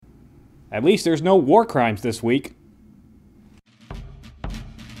At least there's no war crimes this week.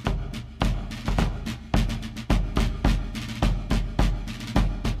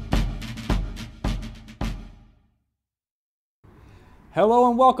 Hello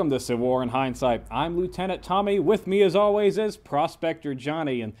and welcome to Civil War in Hindsight. I'm Lieutenant Tommy. With me, as always, is Prospector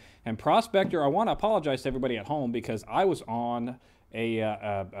Johnny. And Prospector, I want to apologize to everybody at home because I was on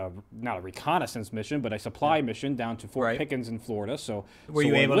not a reconnaissance mission, but a supply mission down to Fort Pickens in Florida. So were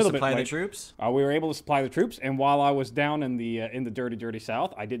you able to supply the troops? We were able to supply the troops, and while I was down in the dirty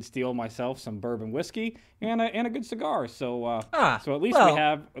South, I did steal myself some bourbon whiskey and a good cigar. So so at least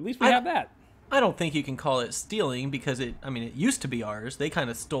we have that. I don't think you can call it stealing because it used to be ours. They kind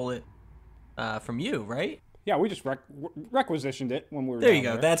of stole it from you, right? Yeah, we just requisitioned it when we were there. Down You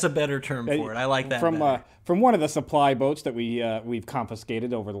go. there. That's a better term for it. I like that from one of the supply boats that we've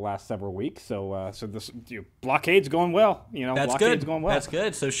confiscated over the last several weeks. So this blockade's going well. That's blockade's good. going well. That's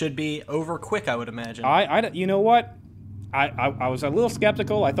good. So should be over quick, I would imagine. You know what? I was a little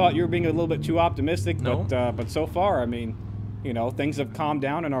skeptical. I thought you were being a little bit too optimistic. No. But so far, things have calmed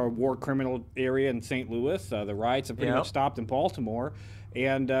down in our war criminal area in St. Louis. The riots have pretty much stopped in Baltimore,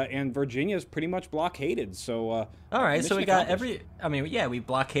 and Virginia's pretty much blockaded. So all right, so we got accomplished. we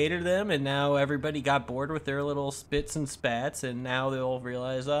blockaded them, and now everybody got bored with their little spits and spats, and now they'll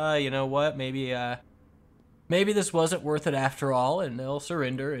realize, you know what, maybe this wasn't worth it after all, and they'll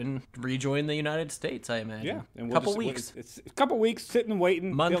surrender and rejoin the United States, I imagine. Yeah, and a couple weeks. It's a couple weeks sitting and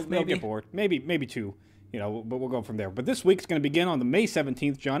waiting. Month, they'll get bored. Maybe two. But we'll go from there. But this week's going to begin on the May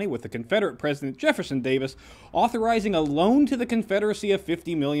 17th, Johnny, with the Confederate President Jefferson Davis authorizing a loan to the Confederacy of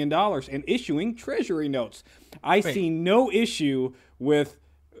 $50 million and issuing Treasury notes. I see no issue with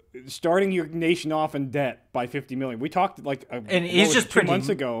starting your nation off in debt by $50 million. We talked and he's just 2 months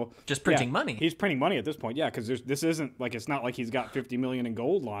ago. Just printing money. He's printing money at this point, yeah, because this isn't it's not like he's got $50 million in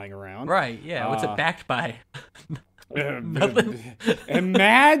gold lying around. Right, yeah. What's it backed by?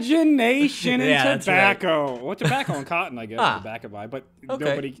 Imagination and tobacco. Right. Well, tobacco and cotton, I guess, tobacco by, but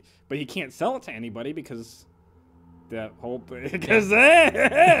okay. But he can't sell it to anybody because that whole mission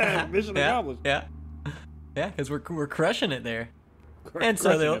accomplished. Yeah, because we're crushing it there. And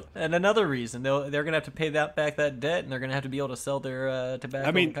so another reason they're gonna have to pay back that debt, and they're gonna have to be able to sell their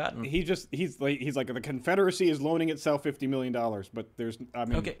tobacco and cotton. He's like the Confederacy is loaning itself $50 million, but there's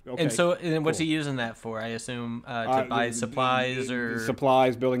okay. And so what's he using that for? I assume to buy supplies or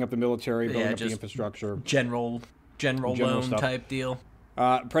supplies, building up the military, building up the infrastructure, general loan stuff. type deal.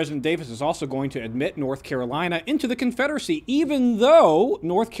 President Davis is also going to admit North Carolina into the Confederacy, even though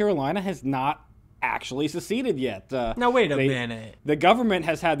North Carolina has not actually seceded yet. Now wait a minute. The government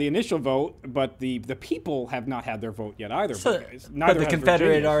has had the initial vote, but the people have not had their vote yet either. But the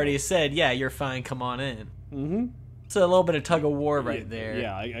Confederate already said, "Yeah, you're fine. Come on in." Mm-hmm. So a little bit of tug of war right there.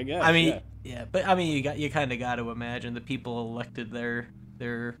 Yeah, I guess. But you kind of got to imagine the people elected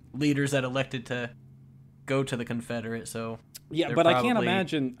their leaders that elected to go to the Confederate. So yeah, but I can't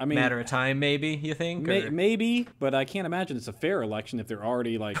imagine. Matter of time, maybe you think? Maybe, but I can't imagine it's a fair election if they're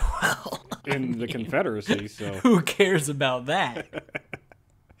already in the Confederacy. So who cares about that?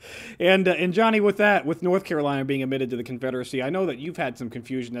 And Johnny, with North Carolina being admitted to the Confederacy, I know that you've had some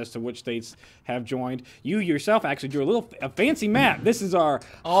confusion as to which states have joined. You yourself actually drew a fancy map. This is our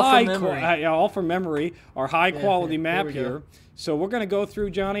all from memory, our high quality map here. So we're going to go through,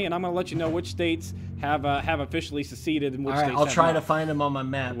 Johnny, and I'm going to let you know which states have officially seceded and which states have I'll try not. to find them on my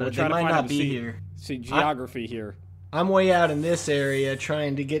map, but they might not be here. See geography here. I'm way out in this area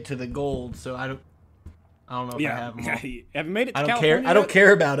trying to get to the gold, so I don't know if I have them all. Have you made it to California? I don't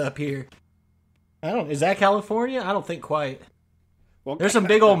care about up here. Is that California? I don't think quite. Well, there's some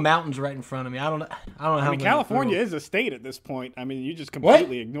big old mountains right in front of me. I don't know how. California is a state at this point. You just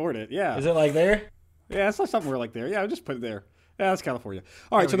completely ignored it. Yeah. Is it like there? Yeah, it's like somewhere like there. Yeah, just put it there. Yeah, that's California.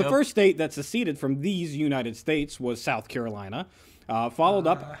 All right, so the first state that seceded from these United States was South Carolina, followed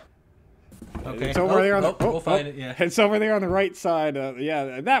up. Okay. It's over there on the. We'll find it. Yeah. It's over there on the right side.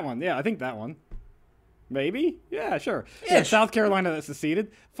 Yeah, that one. Yeah, I think that one. Maybe. Yeah, sure. Yeah, South Carolina that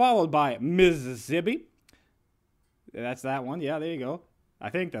seceded, followed by Mississippi. That's that one. Yeah, there you go. I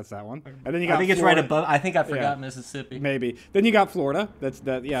think that's that one. And then you got. I think it's right above. I think I forgot Mississippi. Maybe. Then you got Florida. That's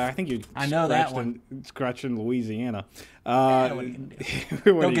that. Yeah, I think you. I know that one. Scratched in Louisiana. What are you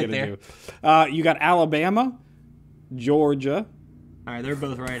gonna do? You got Alabama, Georgia. All right, they're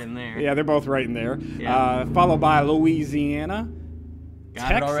both right in there. Yeah, they're both right in there. Yeah. Followed by Louisiana,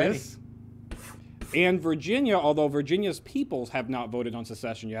 Texas, and Virginia. Although Virginia's peoples have not voted on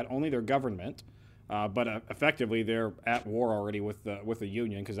secession yet, only their government. But effectively, they're at war already with the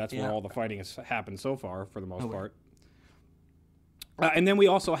Union because that's where all the fighting has happened so far, for the most part. And then we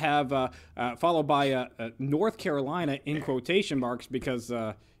also have followed by North Carolina in quotation marks because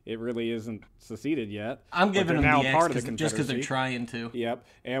it really isn't seceded yet. I'm giving them now the part of X the just because they're Confederacy. trying to. Yep.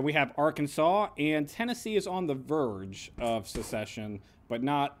 And we have Arkansas, and Tennessee is on the verge of secession, but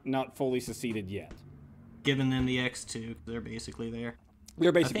not fully seceded yet. Giving them the X too, 'cause they're basically there.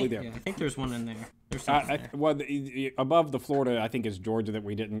 They're basically Yeah, there. I think there's one in there. There's something there. Well, above the Florida, I think is Georgia that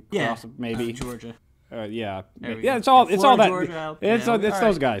we didn't cross. Maybe Georgia. yeah, There we yeah. go. It's all Florida, that. Georgia, It's yeah, it's all those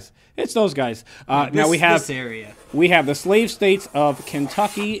right. guys. It's those guys. Now This- we have this area. we have the slave states of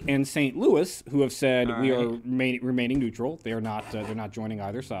Kentucky and St. Louis who have said All we right. are remaining neutral. They're not joining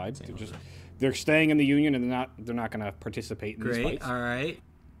either side. They're staying in the union and they're not going to participate in these Great. fights. All right.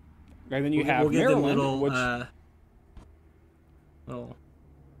 And then you have We'll give them Maryland, little. which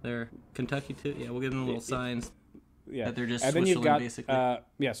They're Kentucky too. Yeah, we'll give them little signs. yeah, that they're just and then you've got Switzerland,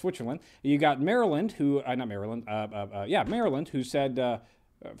 basically. Switzerland. You got Maryland, who not Maryland, Maryland, who said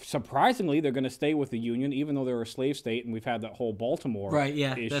surprisingly they're going to stay with the Union, even though they're a slave state, and we've had that whole Baltimore Right,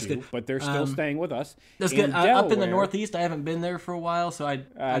 yeah, issue. that's good. But they're still staying with us. That's In good. Up in the Delaware- Northeast, I haven't been there for a while, so I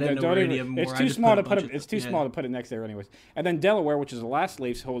didn't know don't where even- any of them were. It's I too just small put to a put bunch it. of- It's too yeah. small to put it next there, anyways. And then Delaware, which is the last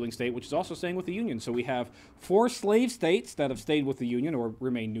slave-holding state, which is also staying with the Union. So we have 4 slave states that have stayed with the Union or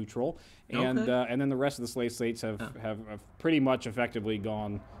remain neutral, and Okay. and then the rest of the slave states have pretty much effectively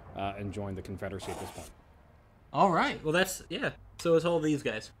gone and joined the Confederacy at this point. All right. Well, that's So it's all these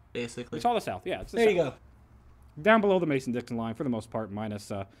guys basically. It's all the South, yeah. It's the There you South. go. Down below the Mason-Dixon line for the most part,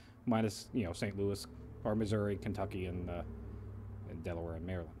 minus St. Louis or Missouri, Kentucky, and Delaware and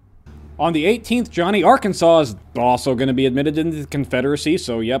Maryland. On the 18th, Johnny, Arkansas is also going to be admitted into the Confederacy.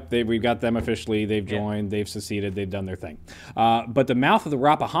 So, yep, we've got them officially. They've joined. They've seceded. They've done their thing. But the mouth of the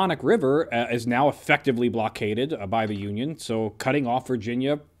Rappahannock River is now effectively blockaded by the Union, so cutting off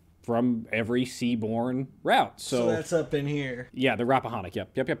Virginia from every seaborne route. So that's up in here. Yeah, the Rappahannock.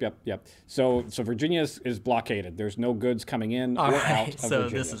 Yep. So Virginia is blockaded. There's no goods coming in All or right. out of So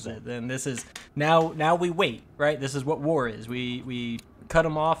Virginia. this is it. Then this is now we wait. Right. This is what war is. We cut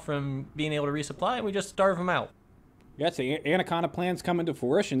them off from being able to resupply, and we just starve them out. Yeah, it's the Anaconda plan's coming to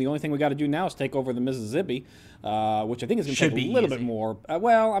fruition. The only thing we got to do now is take over the Mississippi, which I think is going to Should take be a little easy. bit more.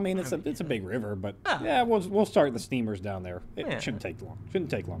 Well, I mean, it's a big river, but yeah, we'll start the steamers down there. It shouldn't take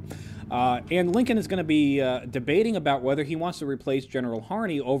long. And Lincoln is going to be debating about whether he wants to replace General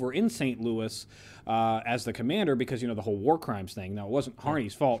Harney over in St. Louis as the commander because, the whole war crimes thing. Now, it wasn't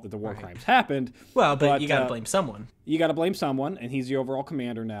Harney's fault that the war crimes happened. Well, but you got to blame someone. You got to blame someone, and he's the overall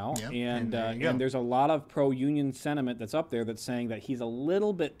commander now. Yep, And there you go. and there's a lot of pro-union sentiment that's up there that's saying that he's a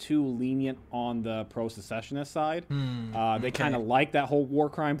little bit too lenient on the pro-secessionist side. They kind of like that whole war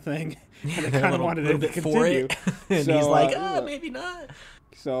crime thing, and they They're kind a of wanted little it to bit continue. for it, and So, he's like, maybe not.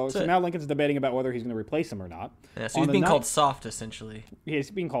 So now Lincoln's debating about whether he's going to replace him or not. Yeah, so On he's the being ni- called soft, essentially. He's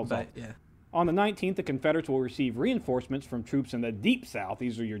being called But soft. yeah. On the 19th, the Confederates will receive reinforcements from troops in the Deep South.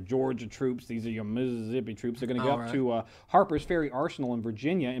 These are your Georgia troops. These are your Mississippi troops. They're going to go up to Harper's Ferry Arsenal in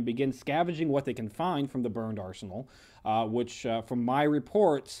Virginia and begin scavenging what they can find from the burned arsenal, which, from my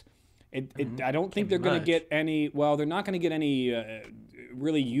reports, I don't think they're going to get any, well, they're not going to get any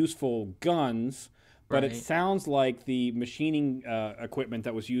really useful guns, but it Right. sounds like the machining equipment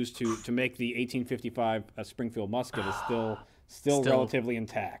that was used to make the 1855 Springfield musket is still relatively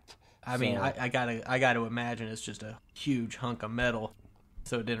intact. I mean, I gotta imagine it's just a huge hunk of metal,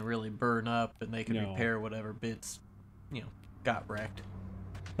 so it didn't really burn up, and they can No. repair whatever bits, got wrecked.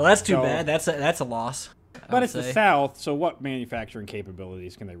 Well, that's too So- bad. That's a loss. But it's the South, so what manufacturing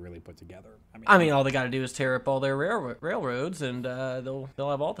capabilities can they really put together? I mean, all they got to do is tear up all their railroads, and they'll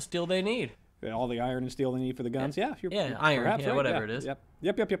have all the steel they need. all the iron and steel they need for the guns. Yeah, you're iron, perhaps right. whatever it is.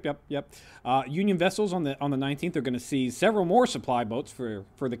 Yep. Union vessels on the 19th are going to see several more supply boats for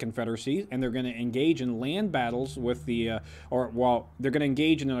the Confederacy, and they're going to engage in land battles with they're going to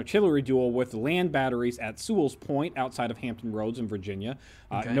engage in an artillery duel with land batteries at Sewell's Point outside of Hampton Roads in Virginia.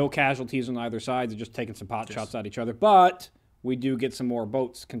 Okay. No casualties on either side. They're just taking some pot shots at each other, but we do get some more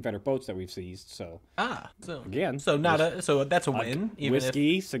boats, Confederate boats that we've seized. So so again, so that's a win. Even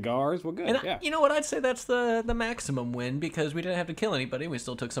whiskey, cigars, we're good. And yeah. you know what? I'd say that's the maximum win because we didn't have to kill anybody. We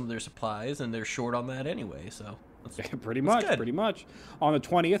still took some of their supplies, and they're short on that anyway. So Pretty much. good. On the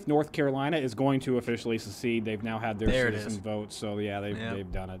 20th, North Carolina is going to officially secede. They've now had their There it citizen is. vote, so yeah, they've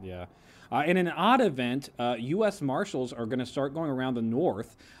Yep. done it. Yeah. In an odd event, U.S. Marshals are going to start going around the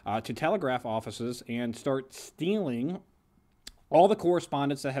North to telegraph offices and start stealing all the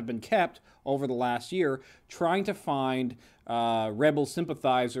correspondence that have been kept over the last year, trying to find rebel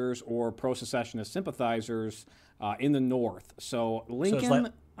sympathizers or pro-secessionist sympathizers in the North. So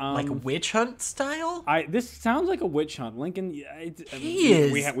Lincoln, Like witch hunt style? This sounds like a witch hunt. Lincoln,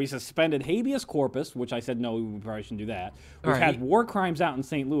 we suspended habeas corpus, which I said no, we probably shouldn't do that. We've had war crimes out in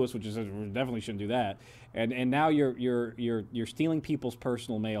St. Louis, which is we definitely shouldn't do that. And now you're stealing people's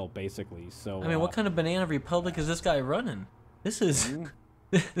personal mail, basically. So I mean, what kind of banana republic is this guy running? This is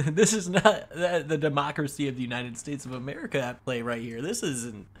this is not the democracy of the United States of America at play right here. This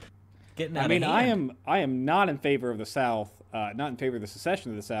isn't getting out of hand. I am not in favor of the South. Not in favor of the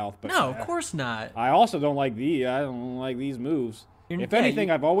secession of the South, but no, of course not. I also don't like these moves. If anything,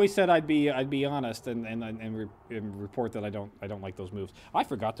 I've always said I'd be honest and report that I don't like those moves. I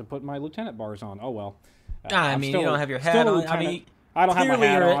forgot to put my lieutenant bars on. Oh well. I mean, you don't have your hat on. I mean, I don't have my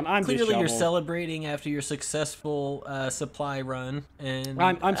hat on. I'm clearly you're celebrating after your successful supply run, and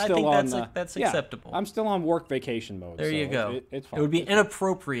I'm still on. That's acceptable. I'm still on work vacation mode. There you go. It's fine. It would be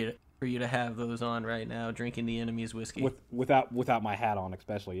inappropriate for you to have those on right now, drinking the enemy's whiskey. Without my hat on,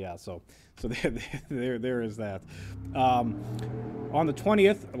 especially, yeah. So there is that. On the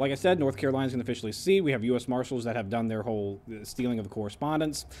 20th, like I said, North Carolina's going to officially secede. We have U.S. Marshals that have done their whole stealing of the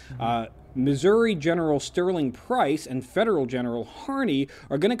correspondence. Missouri General Sterling Price and Federal General Harney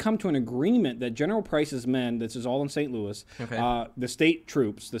are going to come to an agreement that General Price's men, this is all in St. Louis, the state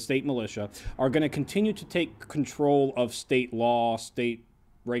troops, the state militia, are going to continue to take control of state law, state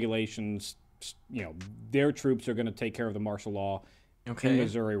regulations. Their troops are going to take care of the martial law in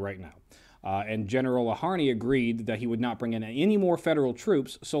Missouri right now. And General Harney agreed that he would not bring in any more federal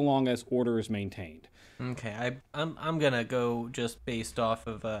troops so long as order is maintained. Okay, I'm gonna go just based off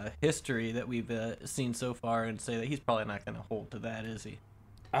of history that we've seen so far and say that he's probably not gonna hold to that, is he?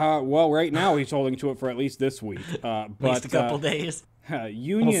 Well, right now he's holding to it for at least this week. At least a couple days.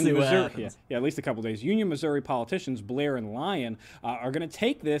 Union Missouri, at least a couple days. Union Missouri politicians Blair and Lyon are going to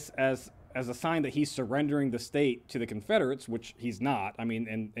take this as a sign that he's surrendering the state to the Confederates, which he's not. I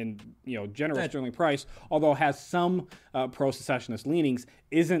mean, and General Sterling Price, although has some pro-secessionist leanings,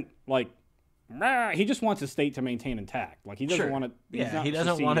 isn't like. He just wants his state to maintain intact. Like he doesn't want to. Yeah, he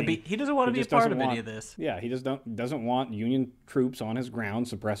doesn't want to be. He doesn't want to be a part of any of this. Yeah, he just doesn't want Union troops on his ground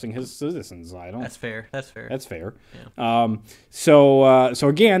suppressing his citizens. That's fair. That's fair. Yeah. So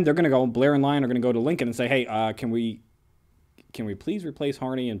again, they're going to go. Blair and Lyon are going to go to Lincoln and say, "Hey, can we please replace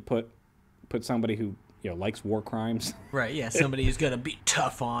Harney and put somebody who likes war crimes?" Right. Yeah. Somebody who's going to be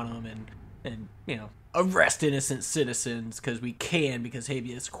tough on them and arrest innocent citizens because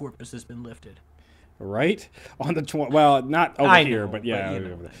habeas corpus has been lifted. Right? On the not over here, but yeah.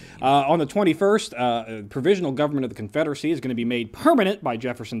 On the 21st, provisional government of the Confederacy is going to be made permanent by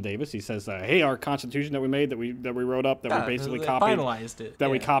Jefferson Davis. He says, "Hey, our Constitution that we made, that we wrote up, that we basically copied, finalized it,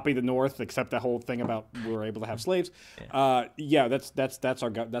 we copied the North, except that whole thing about we were able to have slaves." That's our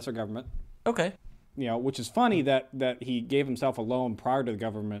government. Okay. Which is funny that he gave himself a loan prior to the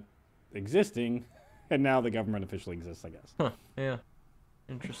government existing, and now the government officially exists, I guess. Huh. Yeah.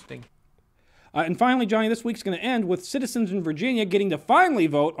 Interesting. And finally, Johnny, this week's going to end with citizens in Virginia getting to finally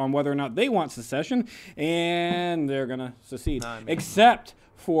vote on whether or not they want secession, and they're going to secede. Except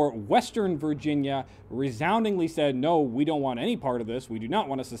for Western Virginia resoundingly said, no, we don't want any part of this. We do not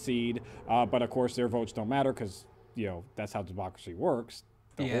want to secede. But, of course, their votes don't matter because, that's how democracy works.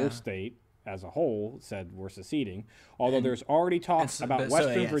 The whole state as a whole said we're seceding. Although there's already talks about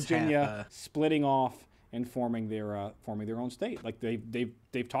Western Virginia splitting off and forming their own state. Like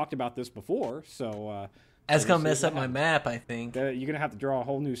they've talked about this before, so that's gonna mess up my map. I think you're gonna have to draw a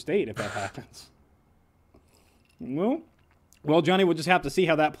whole new state if that happens. Well, Johnny, we'll just have to see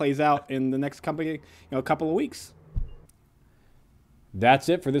how that plays out in the next couple of weeks. That's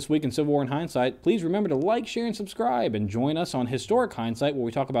it for this week in Civil War in Hindsight. Please remember to like, share, and subscribe, and join us on Historic Hindsight, where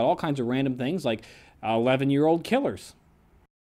we talk about all kinds of random things like 11-year-old killers.